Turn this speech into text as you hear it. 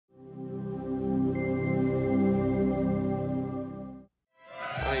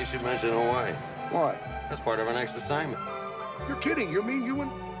should mention Hawaii. What? That's part of our next assignment. You're kidding. You mean you and...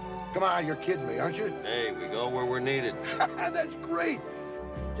 Come on, you're kidding me, aren't you? Hey, we go where we're needed. That's great.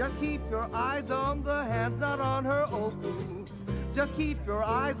 Just keep your eyes on the hands, not on her, oh boo. Just keep your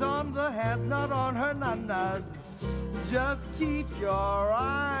eyes on the hands, not on her nanas. Just keep your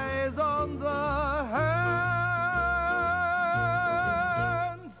eyes on the hands.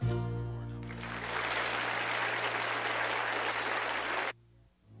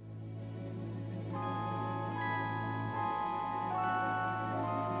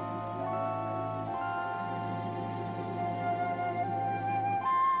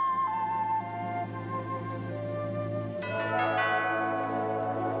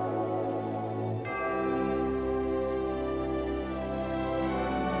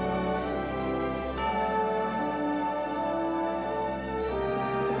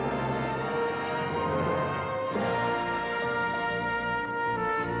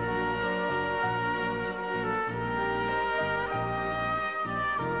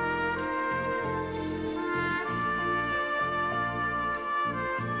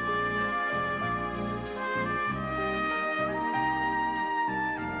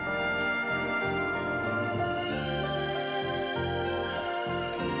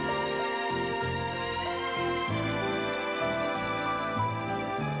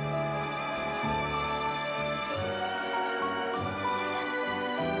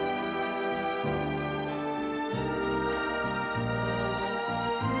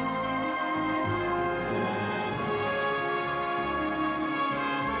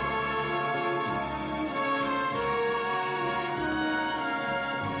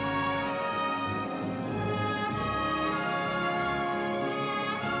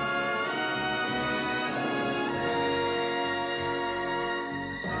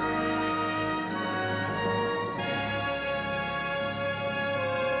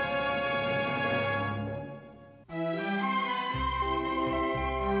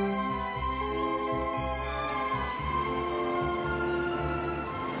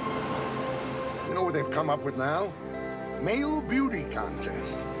 You know what they've come up with now? Male beauty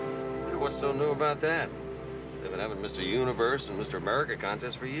contest. What's so new about that? They've been having Mr. Universe and Mr. America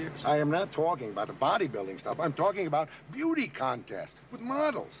contests for years. I am not talking about the bodybuilding stuff. I'm talking about beauty contests with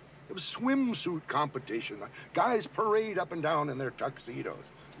models. It was swimsuit competition. Guys parade up and down in their tuxedos.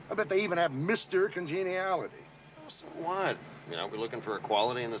 I bet they even have Mr. Congeniality. Oh, so what? You know, we're looking for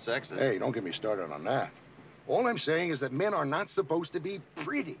equality in the sexes. Hey, don't get me started on that. All I'm saying is that men are not supposed to be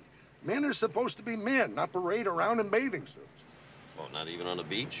pretty. Men are supposed to be men, not parade around in bathing suits. Well, not even on the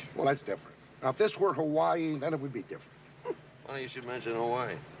beach? Well, that's different. Now, if this were Hawaii, then it would be different. Well, you should mention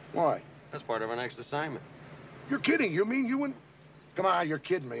Hawaii. Why? That's part of our next assignment. You're kidding. You mean you and... Come on, you're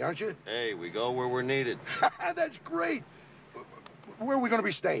kidding me, aren't you? Hey, we go where we're needed. That's great. Where are we going to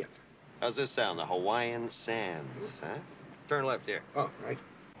be staying? How's this sound? The Hawaiian Sands, huh? Turn left here. Oh, right.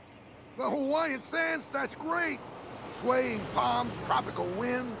 The Hawaiian Sands, that's great. Swaying palms, tropical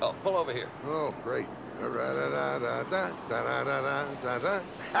wind. Oh, pull over here. Oh, great.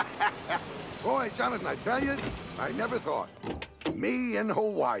 Boy, Jonathan, I tell you, I never thought. Me in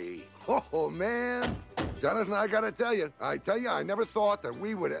Hawaii. Oh, man. Jonathan, I gotta tell you, I never thought that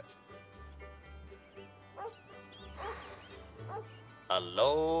we would...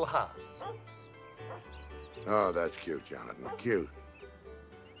 Aloha. Oh, that's cute, Jonathan, cute.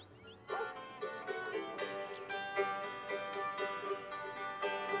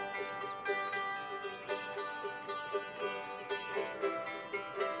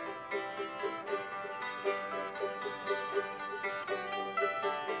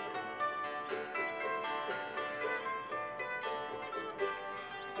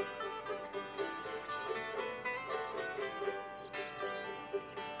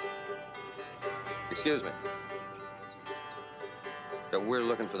 Excuse me. We're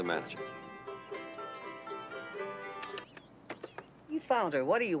looking for the manager. You found her.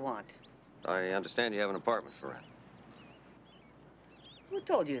 What do you want? I understand you have an apartment for rent. Who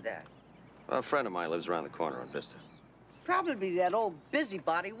told you that? A friend of mine lives around the corner on Vista. Probably that old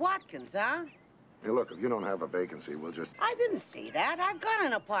busybody Watkins, huh? Hey, look, if you don't have a vacancy, we'll just... I didn't see that. I've got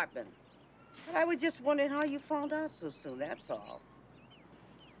an apartment. But I was just wondering how you found out so soon, that's all.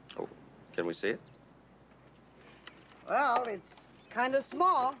 Oh, can we see it? Well, it's kind of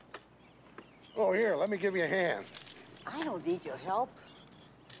small. Oh, here, let me give you a hand. I don't need your help.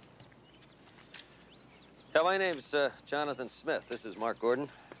 Yeah, my name's Jonathan Smith. This is Mark Gordon.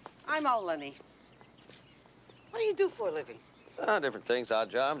 I'm Oleni. What do you do for a living? Different things, odd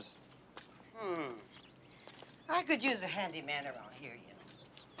jobs. I could use a handyman around here, you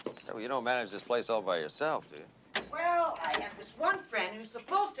know. Yeah, well, you don't manage this place all by yourself, do you? Well, I have this one friend who's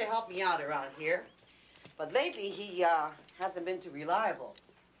supposed to help me out around here. But lately, he hasn't been too reliable.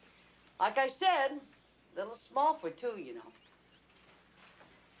 Like I said, a little small for two, you know.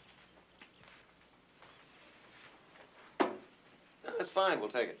 No, that's fine. We'll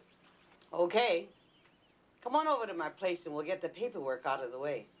take it. Okay. Come on over to my place and we'll get the paperwork out of the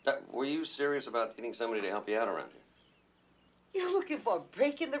way. Were you serious about getting somebody to help you out around here? You're looking for a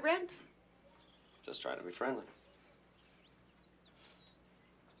break in the rent? Just trying to be friendly.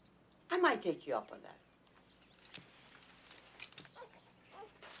 I might take you up on that.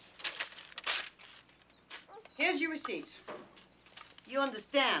 Here's your receipt. You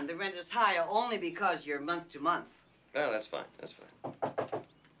understand the rent is higher only because you're month to month. No, that's fine. That's fine.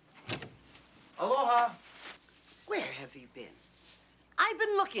 Aloha. Where have you been? I've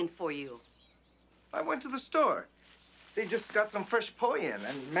been looking for you. I went to the store. They just got some fresh poi in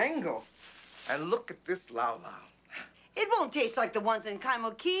and mango. And look at this lau lau. It won't taste like the ones in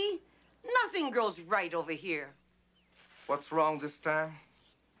Kaimo Key. Nothing grows right over here. What's wrong this time?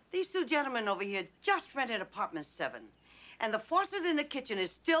 These two gentlemen over here just rented apartment 7. And the faucet in the kitchen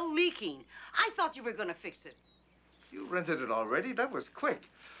is still leaking. I thought you were gonna fix it. You rented it already? That was quick.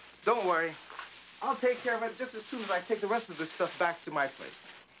 Don't worry. I'll take care of it just as soon as I take the rest of this stuff back to my place.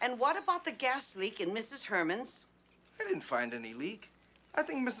 And what about the gas leak in Mrs. Herman's? I didn't find any leak. I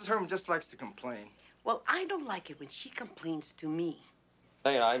think Mrs. Herman just likes to complain. Well, I don't like it when she complains to me.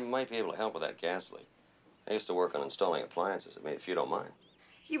 Hey, I might be able to help with that gas leak. I used to work on installing appliances. I mean, if you don't mind.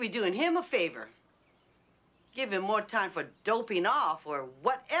 You'd be doing him a favor. Give him more time for doping off or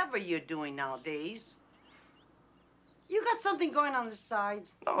whatever you're doing nowadays. You got something going on this side?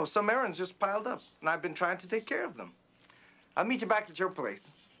 No, some errands just piled up, and I've been trying to take care of them. I'll meet you back at your place.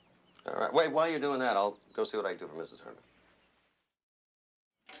 All right. Wait, while you're doing that, I'll go see what I can do for Mrs. Herman.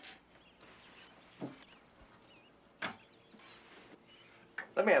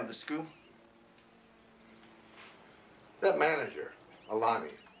 Let me have the screw. That manager,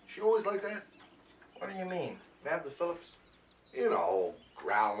 Alani, she always like that? What do you mean? May I have the Phillips? You know,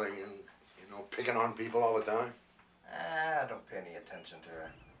 growling and, picking on people all the time. Ah, don't pay any attention to her.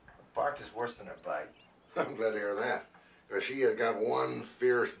 Her bark is worse than her bite. I'm glad to hear that, because she has got one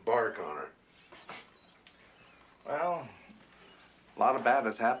fierce bark on her. Well, a lot of bad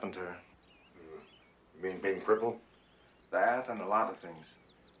has happened to her. You mean being crippled? That and a lot of things,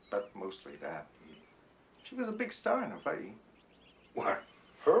 but mostly that. She was a big star in Hawaii. What,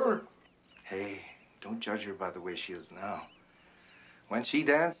 her? Hey, don't judge her by the way she is now. When she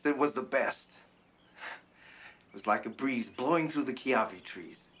danced, it was the best. It was like a breeze blowing through the kiawe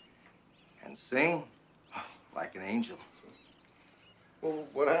trees. And sing, oh, like an angel. Well,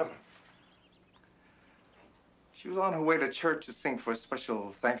 what happened? She was on her way to church to sing for a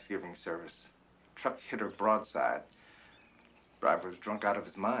special Thanksgiving service. Truck hit her broadside. Driver was drunk out of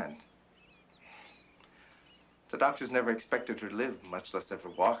his mind. The doctors never expected her to live, much less ever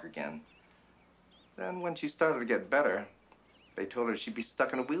walk again. Then when she started to get better, they told her she'd be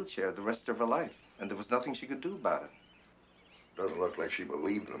stuck in a wheelchair the rest of her life, and there was nothing she could do about it. Doesn't look like she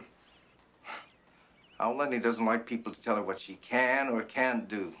believed them. Lenny doesn't like people to tell her what she can or can't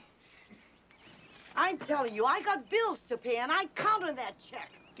do. I'm telling you, I got bills to pay, and I count on that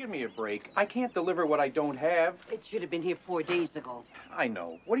check. Give me a break. I can't deliver what I don't have. It should have been here 4 days ago. I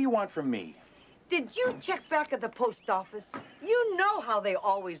know. What do you want from me? Did you check back at the post office? You know how they're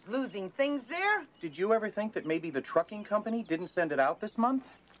always losing things there. Did you ever think that maybe the trucking company didn't send it out this month?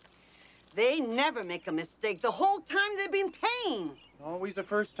 They never make a mistake the whole time they've been paying. Always the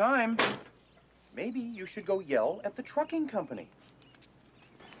first time. Maybe you should go yell at the trucking company.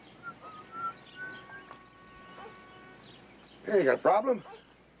 Hey, you got a problem?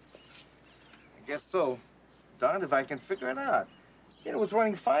 I guess so. Darned if I can figure it out. It was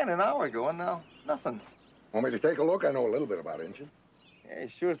running fine an hour ago, and now nothing. Want me to take a look? I know a little bit about engine. Yeah,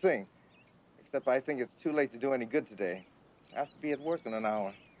 sure thing. Except I think it's too late to do any good today. I have to be at work in an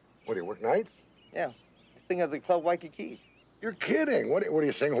hour. What, do you work nights? Yeah, I sing at the Club Waikiki. You're kidding. What do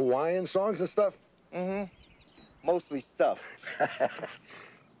you sing, Hawaiian songs and stuff? Mm-hmm. Mostly stuff.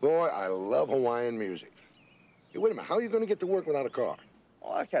 Boy, I love Hawaiian music. Hey, wait a minute. How are you going to get to work without a car?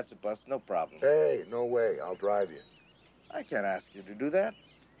 Oh, I'll catch a bus, no problem. Hey, no way. I'll drive you. I can't ask you to do that.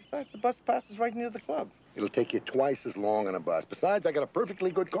 Besides, the bus passes right near the club. It'll take you twice as long on a bus. Besides, I got a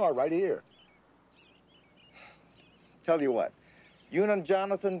perfectly good car right here. Tell you what, you and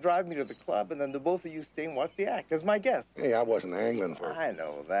Jonathan drive me to the club, and then the both of you stay and watch the act as my guest. Hey, I wasn't angling for... I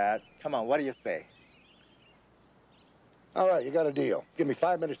know that. Come on, what do you say? All right, you got a deal. Give me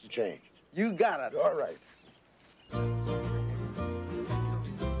 5 minutes to change. You got it. All right.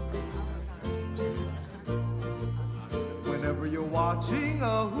 watching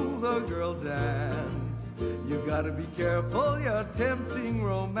a hula girl dance. You gotta be careful, you're tempting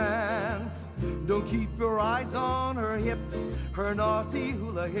romance. Don't keep your eyes on her hips, her naughty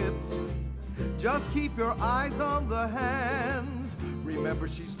hula hips. Just keep your eyes on the hands. Remember,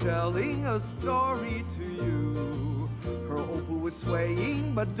 she's telling a story to you. Her opal was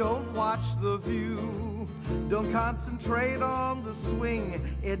swaying, but don't watch the view. Don't concentrate on the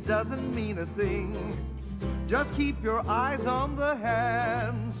swing, it doesn't mean a thing. Just keep your eyes on the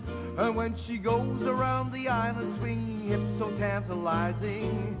hands. And when she goes around the island swinging hips so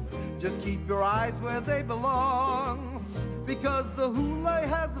tantalizing, just keep your eyes where they belong. Because the hula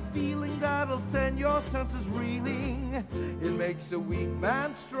has a feeling that'll send your senses reeling. It makes a weak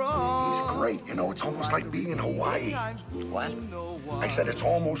man strong. He's great. You know, it's almost like being in Hawaii. What? I said it's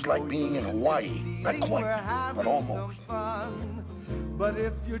almost like being in Hawaii. Not quite, but almost. But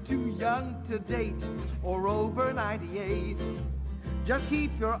if you're too young to date or over 98, just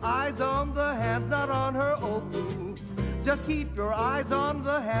keep your eyes on the hands, not on her opu. Just keep your eyes on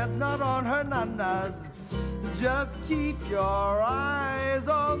the hands, not on her nanas. Just keep your eyes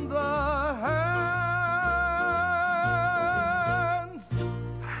on the hands.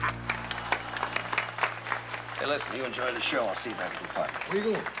 Hey, listen, you enjoy the show. I'll see if I can find it. What are you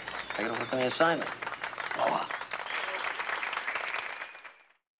doing? I gotta work on the assignment. Aloha.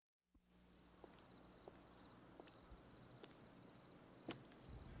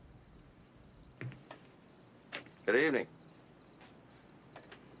 Good evening.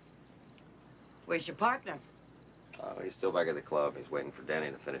 Where's your partner? Oh, he's still back at the club. He's waiting for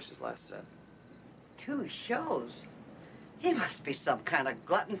Danny to finish his last set. 2 shows? He must be some kind of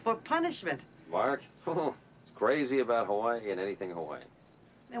glutton for punishment. Mark? He's crazy about Hawaii and anything Hawaiian.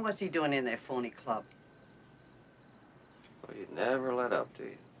 Then what's he doing in that phony club? Well, you'd never let up, do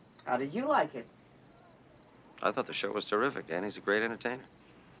you? How did you like it? I thought the show was terrific. Danny's a great entertainer.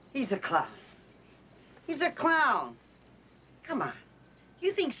 He's a clown. He's a clown. Come on.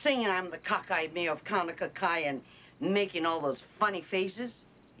 You think singing I'm the cockeyed mayor of Kaunakakai and making all those funny faces,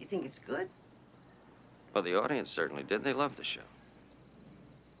 you think it's good? Well, the audience certainly did. They loved the show.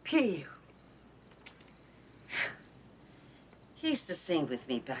 Pew. He used to sing with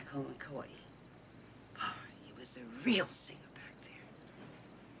me back home in Kauai. Oh, he was a real singer back there.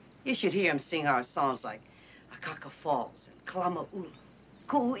 You should hear him sing our songs like Akaka Falls and Kalamaula,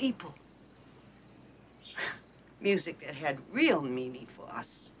 Ku'uipo. Music that had real meaning for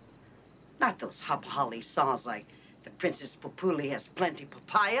us. Not those hop-holly songs like The Princess Populi Has Plenty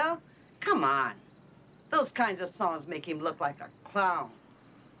Papaya. Come on. Those kinds of songs make him look like a clown.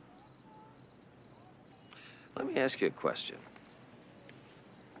 Let me ask you a question.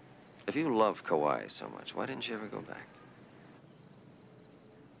 If you love Kauai so much, why didn't you ever go back?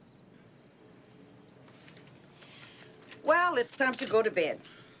 Well, it's time to go to bed.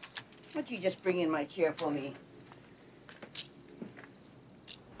 Why don't you just bring in my chair for me?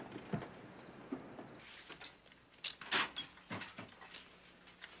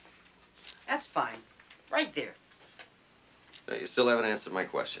 That's fine. Right there. No, you still haven't answered my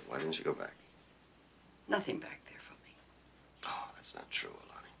question. Why didn't you go back? Nothing back there for me. Oh, that's not true,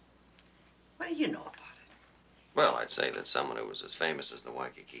 Alani. What do you know about it? Well, I'd say that someone who was as famous as the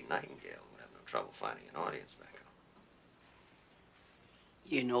Waikiki Nightingale would have no trouble finding an audience back home.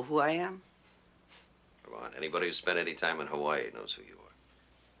 You know who I am? Come on, anybody who spent any time in Hawaii knows who you are.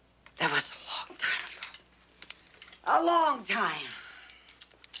 That was a long time ago. A long time.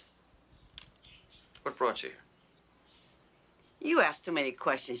 What brought you here? You ask too many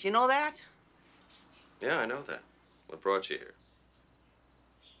questions. You know that? Yeah, I know that. What brought you here?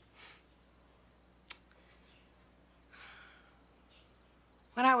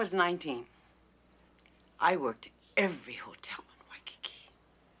 When I was 19, I worked every hotel in Waikiki.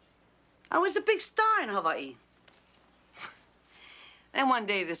 I was a big star in Hawaii. Then one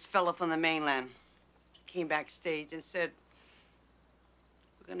day, this fellow from the mainland came backstage and said,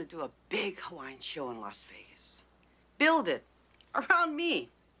 "We're gonna do a big Hawaiian show in Las Vegas. Build it around me."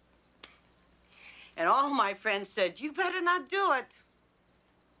 And all my friends said, "You better not do it.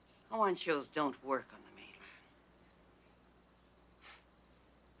 Hawaiian shows don't work on the mainland.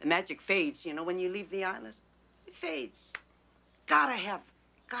 The magic fades, you know, when you leave the islands. It fades. Gotta have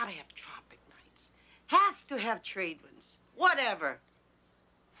tropic nights. Have to have trade winds. Whatever."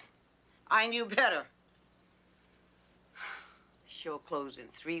 I knew better. The show closed in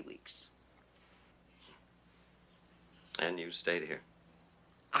 3 weeks. And you stayed here.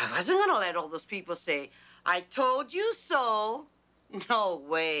 I wasn't gonna let all those people say, "I told you so." No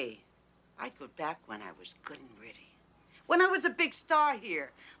way. I'd go back when I was good and ready. When I was a big star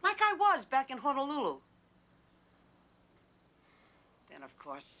here, like I was back in Honolulu. Then, of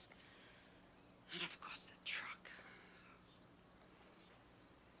course, the truck.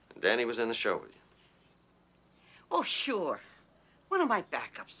 And Danny was in the show with you? Oh, sure. One of my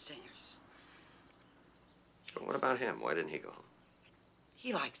backup singers. But what about him? Why didn't he go home?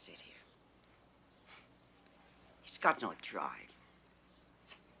 He likes it here. He's got no drive.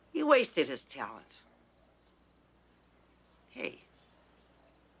 He wasted his talent. Hey,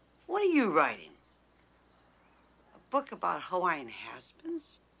 what are you writing? A book about Hawaiian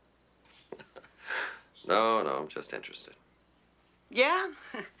has-beens? No, I'm just interested. Yeah?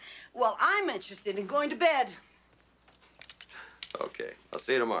 Well, I'm interested in going to bed. Okay, I'll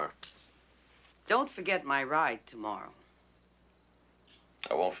see you tomorrow. Don't forget my ride tomorrow.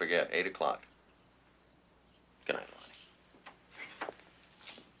 I won't forget, 8 o'clock. Good night, Lonnie.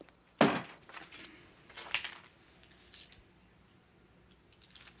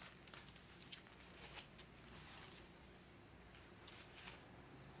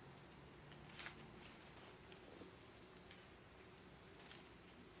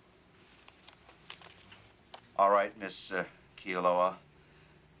 All right, Miss Kealoha,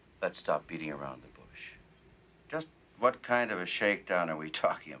 let's stop beating around the bush. Just what kind of a shakedown are we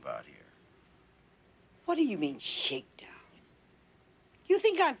talking about here? What do you mean, shakedown? You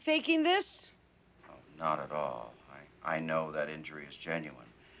think I'm faking this? Oh, not at all. I know that injury is genuine.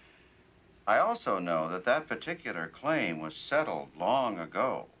 I also know that that particular claim was settled long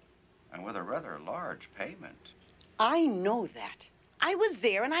ago, and with a rather large payment. I know that. I was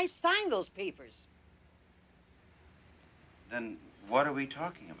there and I signed those papers. Then what are we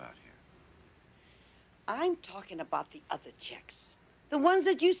talking about here? I'm talking about the other checks. The ones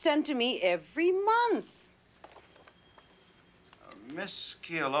that you send to me every month. Miss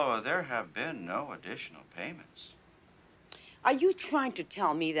Kealoha, there have been no additional payments. Are you trying to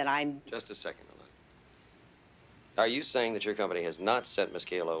tell me that I'm... Just a second, Lonnie. Are you saying that your company has not sent Miss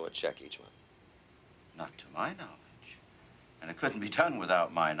Kealoha a check each month? Not to my knowledge. And it couldn't be done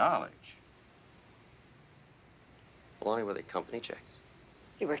without my knowledge. Lonnie, were they company checks?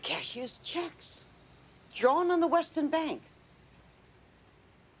 They were cashier's checks. Drawn on the Western Bank.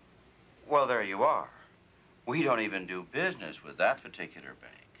 Well, there you are. We don't even do business with that particular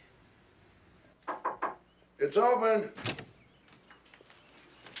bank. It's open.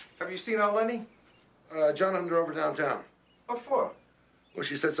 Have you seen Aunt Lenny? Jonathan drove her downtown. What for? Well,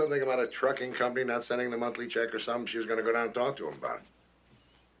 she said something about a trucking company not sending the monthly check or something. She was going to go down and talk to him about it.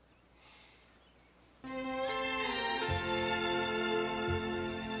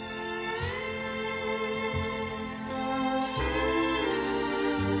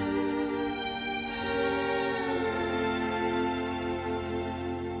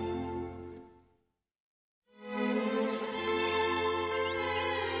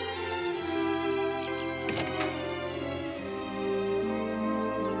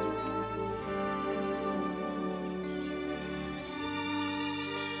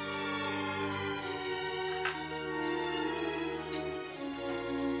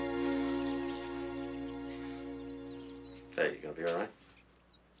 Hey, you gonna be all right?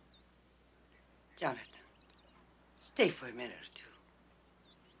 Jonathan, stay for a minute or two.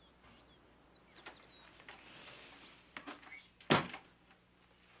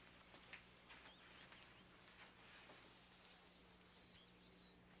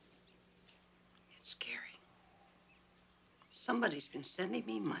 It's scary. Somebody's been sending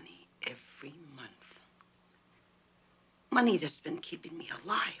me money every month. Money that's been keeping me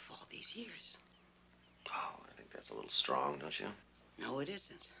alive all these years. Oh, I think that's a little strong, don't you? No, it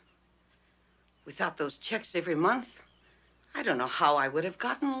isn't. Without those checks every month, I don't know how I would have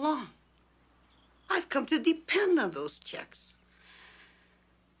gotten along. I've come to depend on those checks.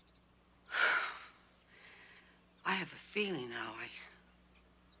 I have a feeling now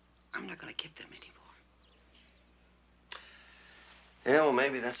I'm not going to get them anymore. Yeah, well,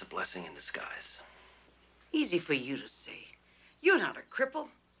 maybe that's a blessing in disguise. Easy for you to say. You're not a cripple.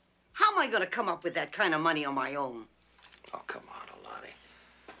 How am I going to come up with that kind of money on my own? Oh, come on, Alani.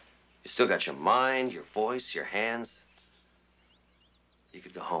 You still got your mind, your voice, your hands. You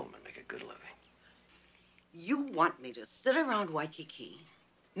could go home and make a good living. You want me to sit around Waikiki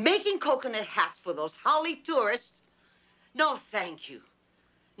making coconut hats for those haole tourists? No, thank you.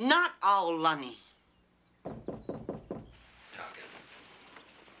 Not all Lunny.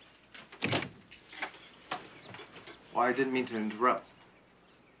 Okay. Why, I didn't mean to interrupt.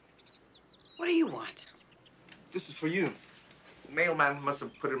 What do you want? This is for you. The mailman must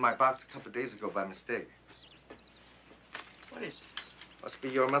have put it in my box a couple of days ago by mistake. What is it? Must be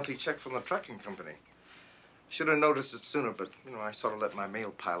your monthly check from the trucking company. Should have noticed it sooner, but, you know, I sort of let my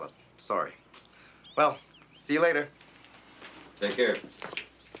mail pile up. Sorry. Well, see you later. Take care.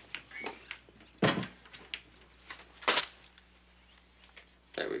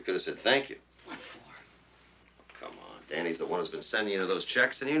 Hey, we could have said thank you. What for? Come on, Danny's the one who's been sending you those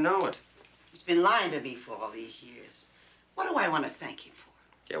checks, and you know it. He's been lying to me for all these years. What do I want to thank him for?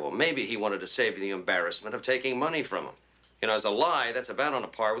 Yeah, well, maybe he wanted to save you the embarrassment of taking money from him. You know, as a lie, that's about on a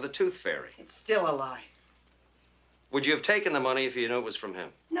par with a tooth fairy. It's still a lie. Would you have taken the money if you knew it was from him?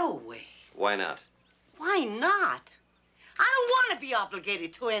 No way. Why not? Why not? I don't want to be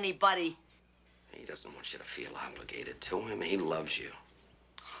obligated to anybody. He doesn't want you to feel obligated to him. He loves you.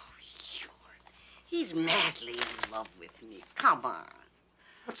 Oh, sure. He's madly in love with me. Come on.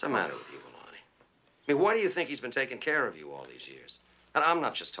 What's the matter with you, Alani? I mean, why do you think he's been taking care of you all these years? And I'm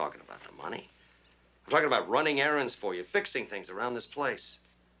not just talking about the money. I'm talking about running errands for you, fixing things around this place.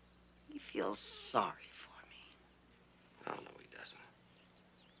 He feels sorry for me. Oh, no, he doesn't.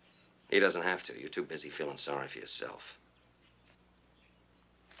 He doesn't have to. You're too busy feeling sorry for yourself.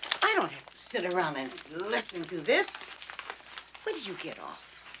 I don't have to sit around and listen to this. Where do you get off?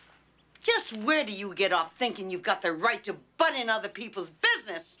 Just where do you get off thinking you've got the right to butt in other people's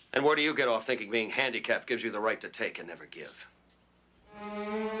business? And where do you get off thinking being handicapped gives you the right to take and never give?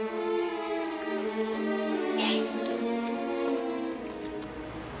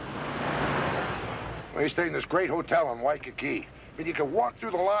 We stayed in this great hotel in Waikiki. I mean, you could walk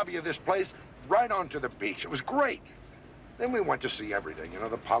through the lobby of this place right onto the beach. It was great. Then we went to see everything, you know,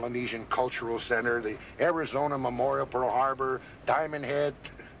 the Polynesian Cultural Center, the Arizona Memorial, Pearl Harbor, Diamond Head.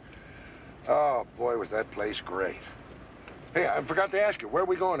 Oh, boy, was that place great. Hey, I forgot to ask you, where are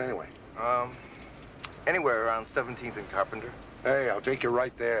we going anyway? Anywhere around 17th and Carpenter. Hey, I'll take you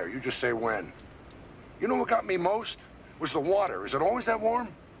right there. You just say when. You know what got me most? Was the water. Is it always that warm?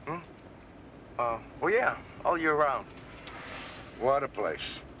 Well, yeah, all year round. What a place.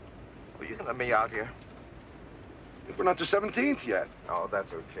 Well, you can let me out here. We're not to 17th yet. Oh,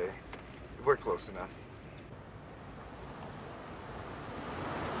 that's okay. We're close enough.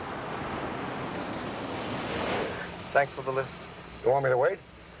 Thanks for the lift. You want me to wait?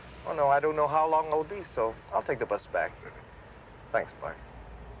 Oh, no, I don't know how long I'll be, so I'll take the bus back. Thanks, Bart.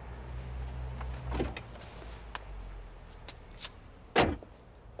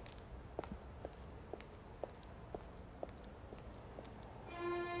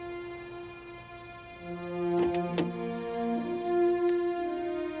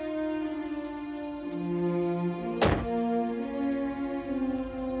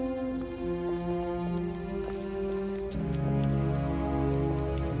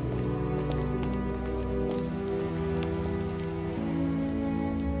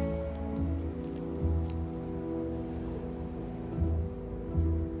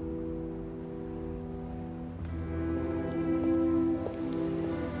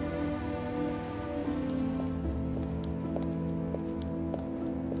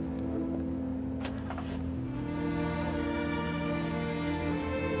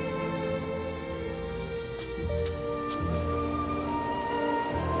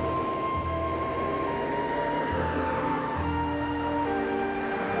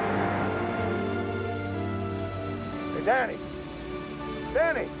 Danny!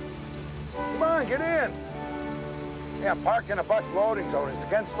 Danny! Come on, get in! Yeah, park in a bus loading zone. It's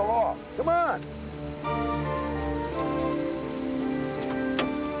against the law. Come on!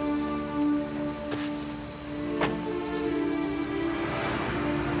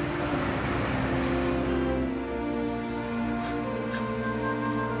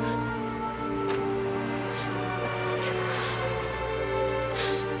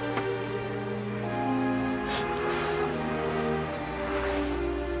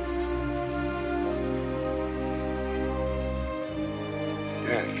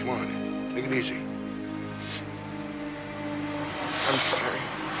 Danny, come on. Take it easy. I'm sorry.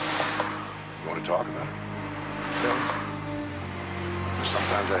 You want to talk about it? No.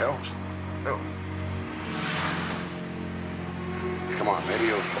 Sometimes that helps. No. Come on, maybe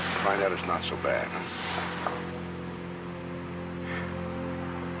you'll find out it's not so bad.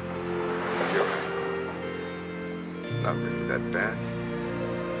 You're right. It's not really that bad.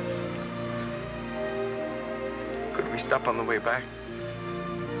 Could we stop on the way back?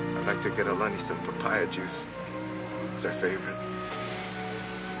 I'd like to get Alani some papaya juice. It's her favorite.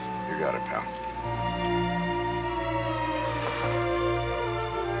 You got it, pal.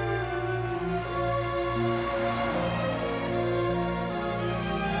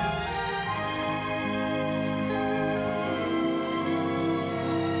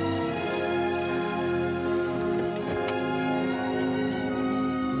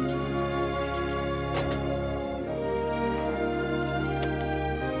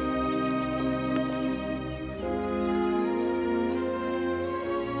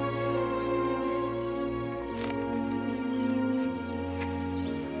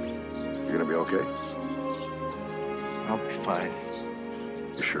 okay? I'll be fine.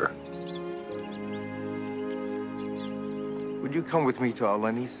 You sure? Would you come with me to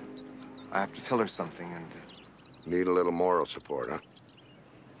Lenny's? I have to tell her something and... Need a little moral support, huh?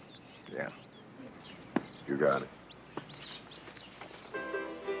 Yeah. You got it.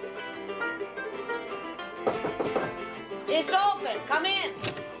 It's open. Come in.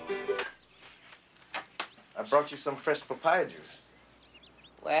 I brought you some fresh papaya juice.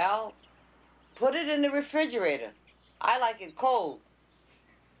 Well, put it in the refrigerator. I like it cold.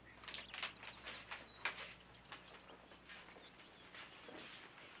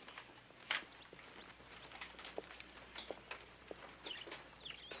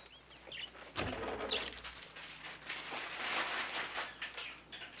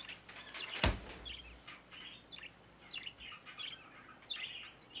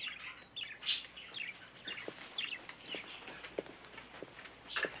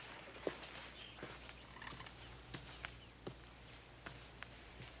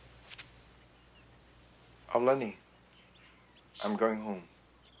 Lenny, I'm going home.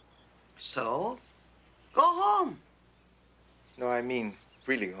 So, go home. No, I mean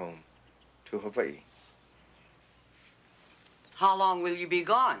really home, to Hawaii. How long will you be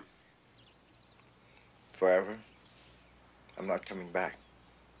gone? Forever. I'm not coming back.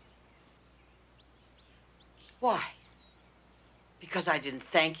 Why? Because I didn't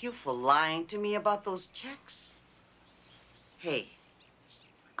thank you for lying to me about those checks? Hey,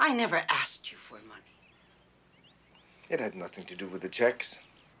 I never asked you for money. It had nothing to do with the checks.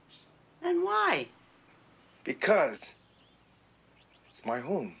 Then why? Because it's my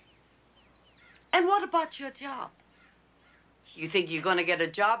home. And what about your job? You think you're gonna get a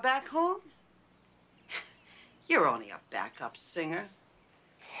job back home? You're only a backup singer.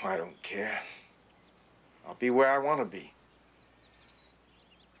 Oh, I don't care. I'll be where I want to be.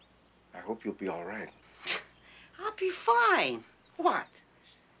 I hope you'll be all right. I'll be fine. What?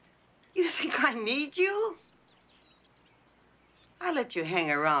 You think I need you? I let you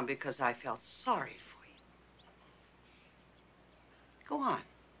hang around because I felt sorry for you. Go on.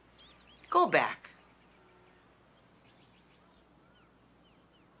 Go back.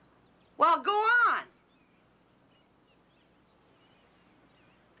 Well, go on.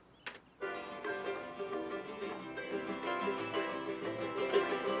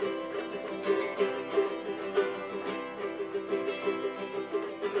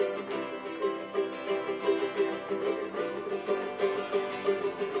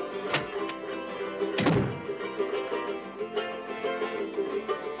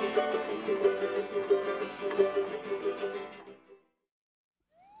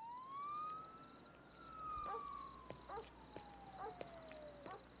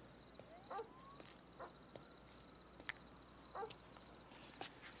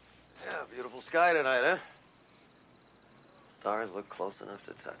 Yeah, beautiful sky tonight, huh? Stars look close enough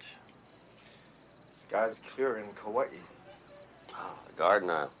to touch. The sky's clear in Kauai. Oh, the Garden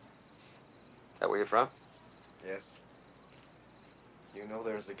Isle. That where you're from? Yes. You know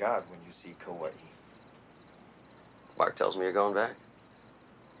there's a God when you see Kauai. Mark tells me you're going back.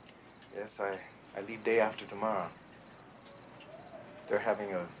 Yes, I leave day after tomorrow. They're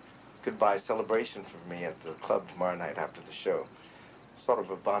having a goodbye celebration for me at the club tomorrow night after the show. Sort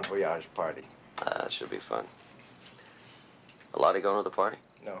of a bon voyage party. That should be fun. Lottie going to the party?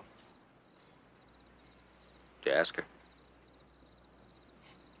 No. Did you ask her?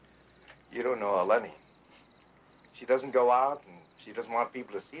 You don't know Lenny. She doesn't go out and she doesn't want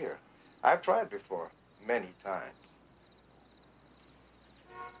people to see her. I've tried before, many times.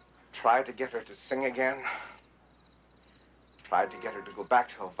 Tried to get her to sing again. Tried to get her to go back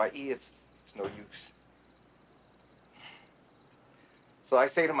to Hawaii. It's no use. So I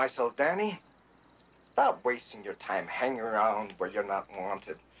say to myself, Danny, stop wasting your time hanging around where you're not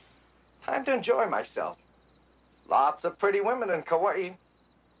wanted. Time to enjoy myself. Lots of pretty women in Kauai.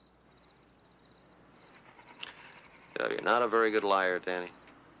 Yeah, you're not a very good liar, Danny.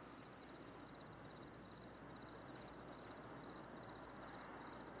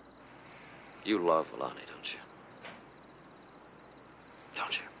 You love Alani, don't you?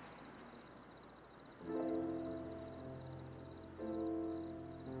 Don't you?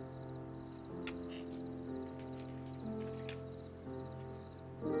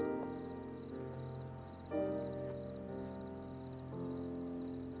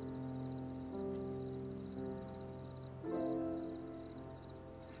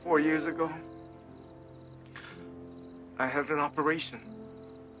 Four years ago, I had an operation.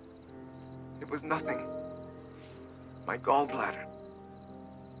 It was nothing. My gallbladder.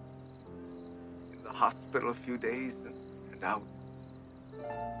 In the hospital a few days and out.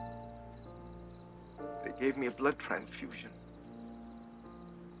 They gave me a blood transfusion.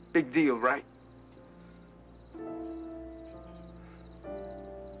 Big deal, right?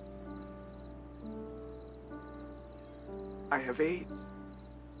 I have AIDS.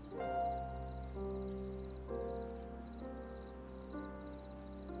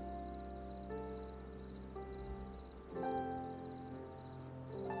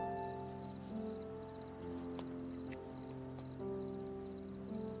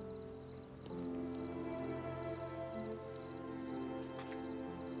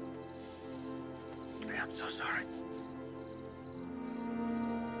 I'm so sorry.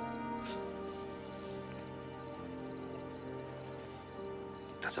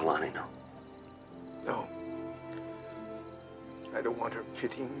 Does Alani know? No. I don't want her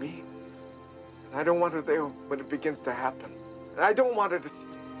pitying me. And I don't want her there when it begins to happen. And I don't want her to see.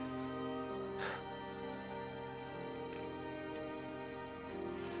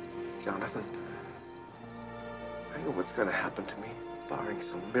 Jonathan, I know what's going to happen to me, barring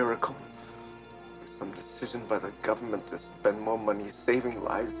some miracle. Some decision by the government to spend more money saving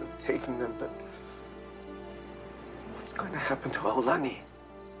lives than taking them, but what's going to happen to Aulani?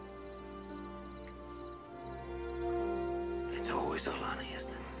 It's always Alani,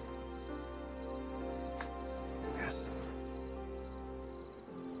 isn't it? Yes.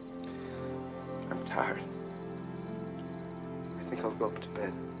 I'm tired. I think I'll go up to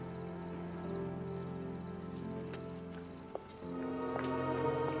bed.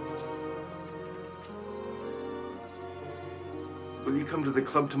 Will you come to the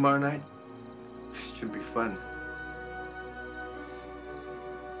club tomorrow night? It should be fun.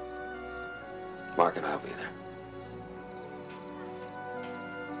 Mark and I'll be there.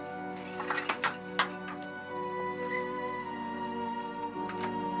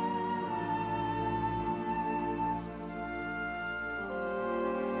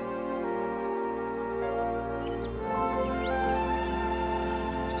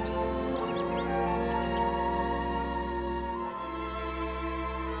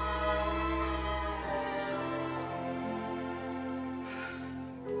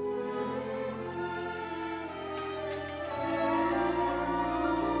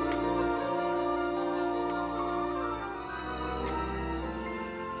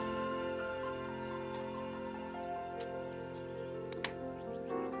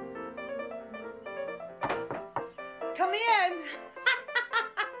 Come in.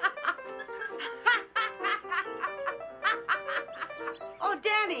 Oh,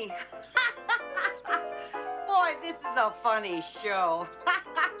 Danny. Boy, this is a funny show.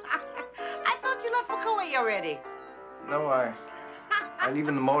 I thought you left for Kauai already. No, I leave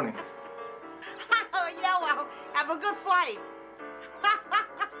in the morning. Oh, yeah, well, have a good flight.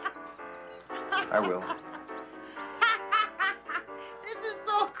 I will. This is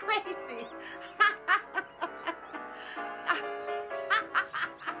so crazy.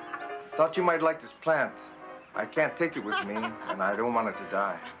 Thought you might like this plant. I can't take it with me, and I don't want it to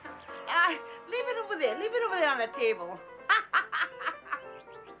die. Leave it over there. Leave it over there on the table.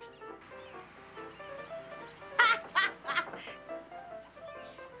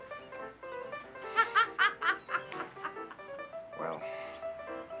 Well,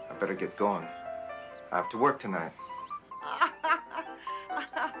 I better get going. I have to work tonight.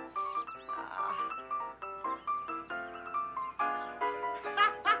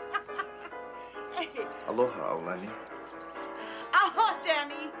 Aloha, Aulani. Aloha,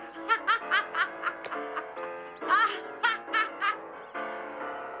 Danny.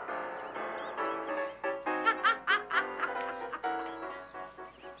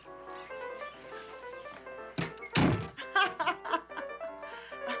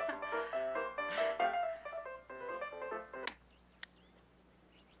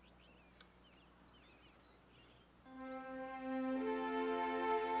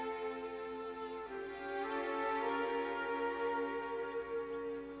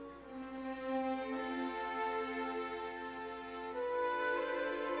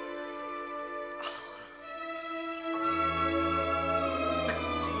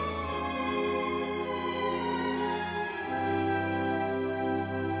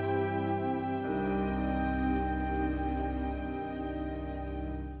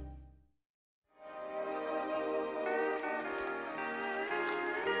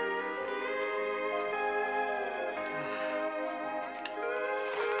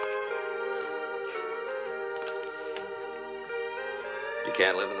 You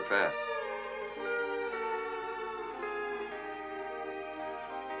can't live in the past.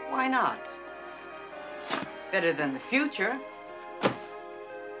 Why not? Better than the future.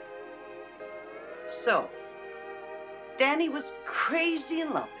 So, Danny was crazy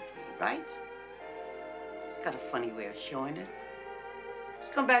in love with me, right? got a funny way of showing it. He's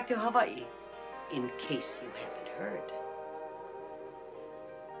come back to Hawaii, in case you haven't heard.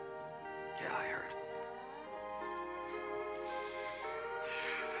 Yeah, I heard.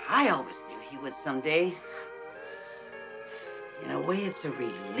 I always knew he would someday. In a way, it's a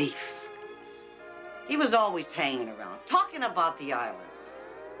relief. He was always hanging around, talking about the islands.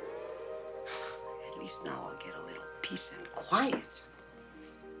 At least now I'll get a little peace and quiet.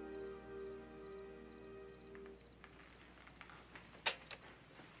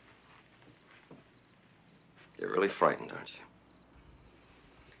 You're really frightened, aren't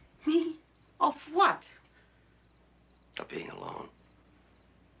you? Me? Of what? Of being alone.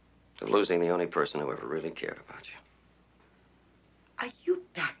 Of losing the only person who ever really cared about you. Are you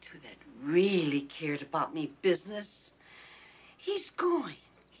back to that really cared about me business? He's going.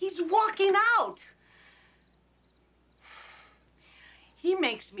 He's walking out. He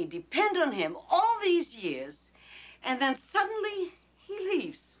makes me depend on him all these years, and then suddenly he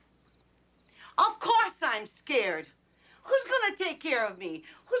leaves. Of course I'm scared. Who's gonna take care of me?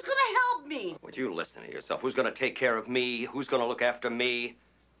 Who's gonna help me? Would you listen to yourself? Who's gonna take care of me? Who's gonna look after me?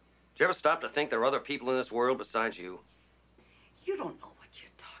 Did you ever stop to think there are other people in this world besides you? You don't know what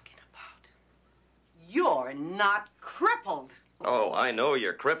you're talking about. You're not crippled. Oh, I know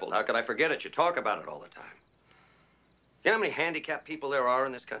you're crippled. How could I forget it? You talk about it all the time. You know how many handicapped people there are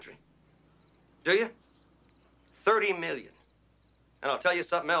in this country? Do you? 30 million. And I'll tell you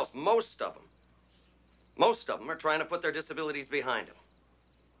something else. Most of them are trying to put their disabilities behind them.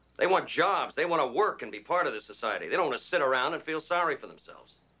 They want jobs. They want to work and be part of the society. They don't want to sit around and feel sorry for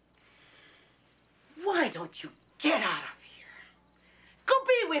themselves. Why don't you get out of here? Go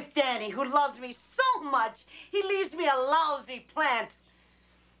be with Danny, who loves me so much, he leaves me a lousy plant.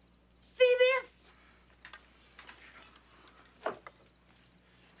 See this?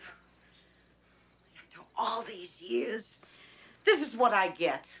 After all these years, this is what I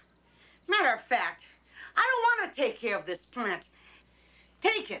get. Matter of fact, I don't want to take care of this plant.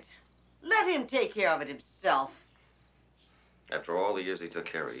 Take it. Let him take care of it himself. After all the years he took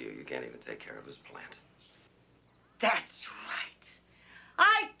care of you, you can't even take care of his plant. That's right.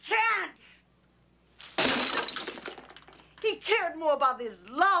 I can't. He cared more about this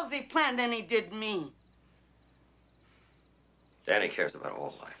lousy plant than he did me. Danny cares about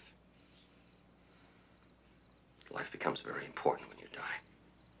all life. Life becomes very important when you die.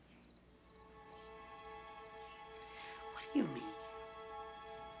 What do you mean?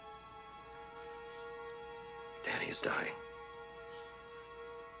 Danny is dying.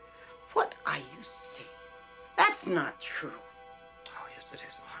 What are you saying? That's not true. Oh, yes, it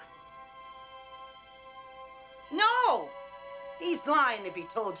is, Laura. No! He's lying if he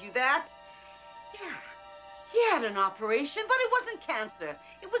told you that. Yeah, he had an operation, but it wasn't cancer.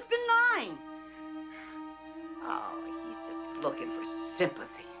 It was benign. Oh, he's just looking for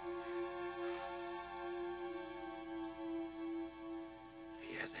sympathy.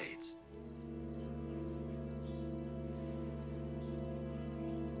 He has AIDS.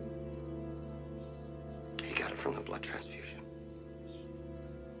 He got it from the blood transfusion.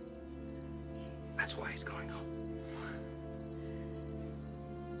 That's why he's going home.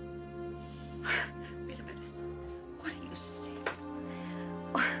 Wait a minute. What are you saying?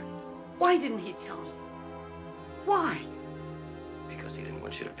 Why didn't he tell me? Why? Because he didn't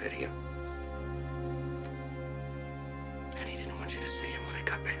want you to pity him. And he didn't want you to see him when it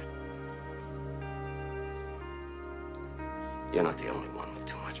got bad. You're not the only one with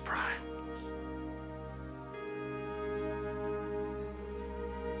too much pride.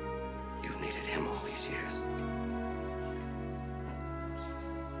 You've needed him all these years.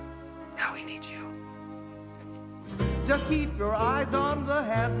 Now he needs you. Just keep your eyes on the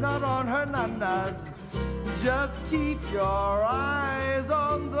hands, not on her nanas. Just keep your eyes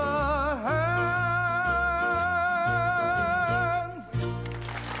on the hands.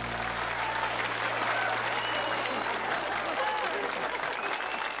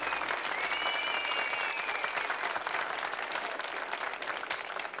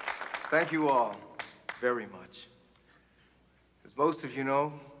 Thank you all very much. As most of you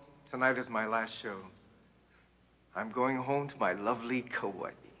know, tonight is my last show. I'm going home to my lovely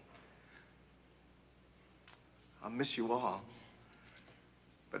Kauai. I'll miss you all,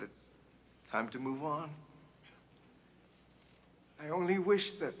 but it's time to move on. I only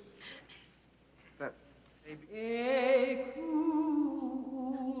wish that maybe...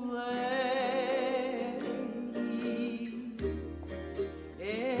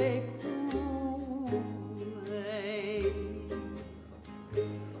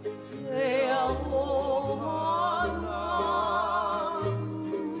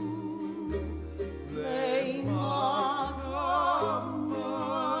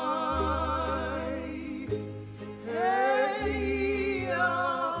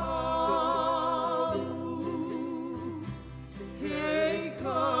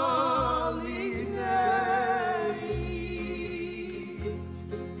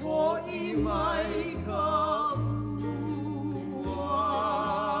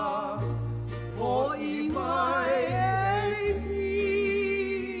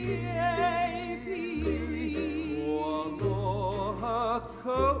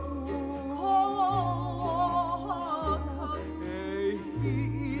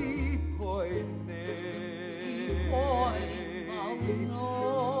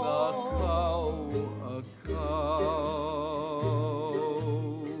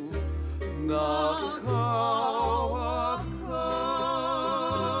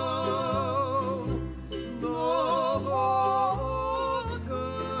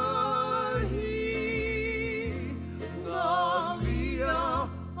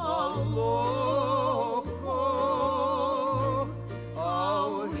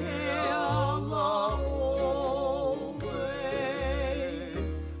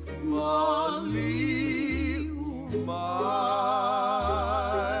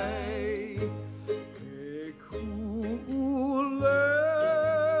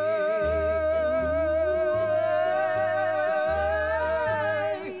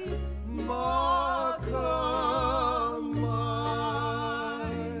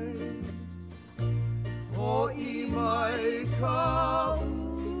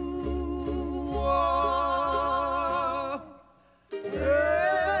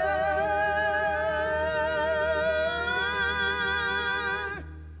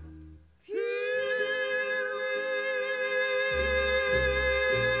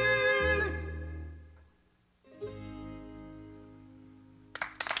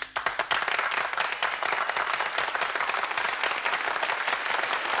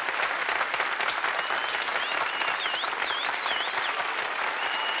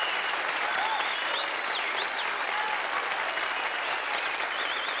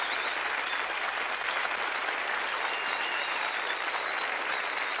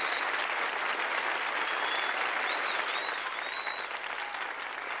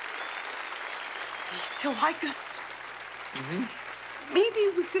 They still like us. Mm-hmm.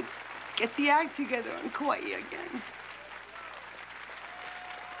 Maybe we could get the act together on Kauai again.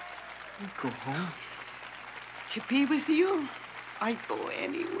 You go home? To be with you, I'd go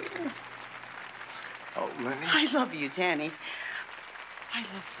anywhere. Oh, Lenny. I love you, Danny. I love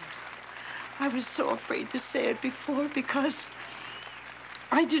you. I was so afraid to say it before because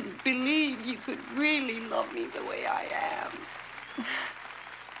I didn't believe you could really love me the way I am.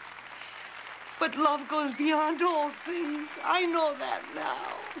 But love goes beyond all things. I know that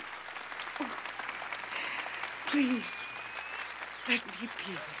now. Please, let me be with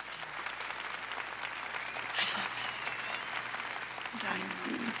you. I love you. And I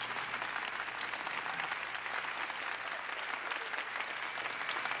need you.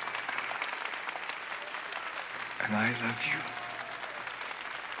 And I love you.